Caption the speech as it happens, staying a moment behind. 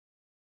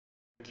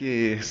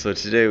Okay, so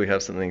today we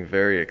have something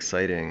very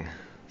exciting.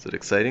 Is it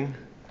exciting?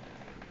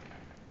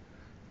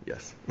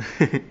 Yes.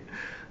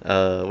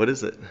 What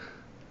is it?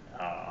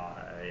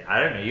 I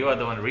don't know. You are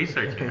the one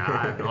researching. I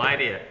have no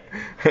idea.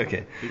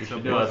 Okay. We It's a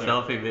should do a buzzer.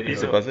 selfie video.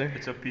 It's a buzzer?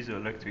 It's a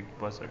piezoelectric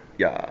buzzer.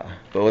 Yeah.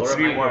 But what's Or a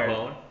Three wired.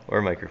 microphone. or a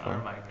Or microphone? a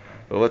microphone.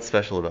 But what's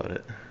special about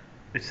it?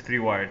 It's three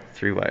wired.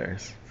 3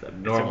 wires. It's a It's a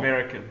normal.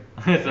 miracle.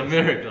 It's a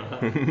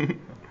miracle.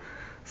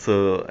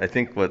 So I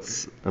think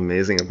what's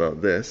amazing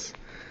about this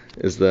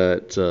is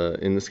that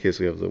in this case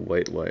we have the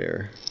white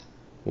wire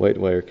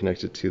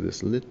connected to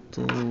this little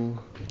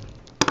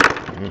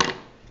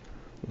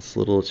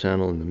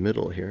channel in the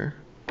middle here,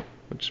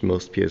 which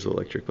most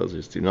piezoelectric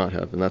buzzers do not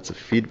have, and that's a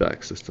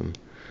feedback system.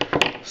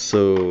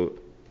 So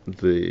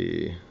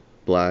the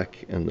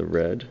black and the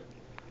red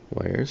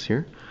wires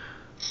here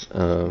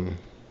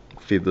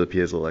feed the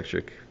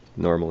piezoelectric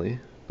normally,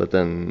 but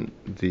then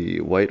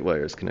the white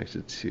wire is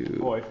connected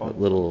to a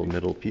little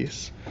middle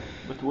piece.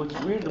 But what's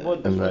weird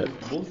about And this that- one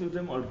is both of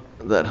them are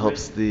That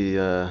helps the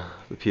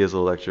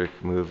piezoelectric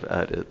move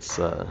at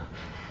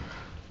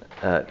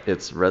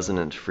its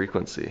resonant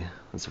frequency,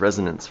 its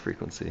resonance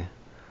frequency,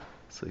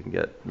 so you can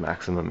get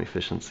maximum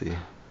efficiency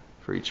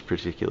for each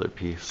particular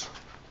piece,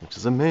 which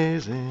is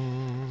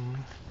amazing.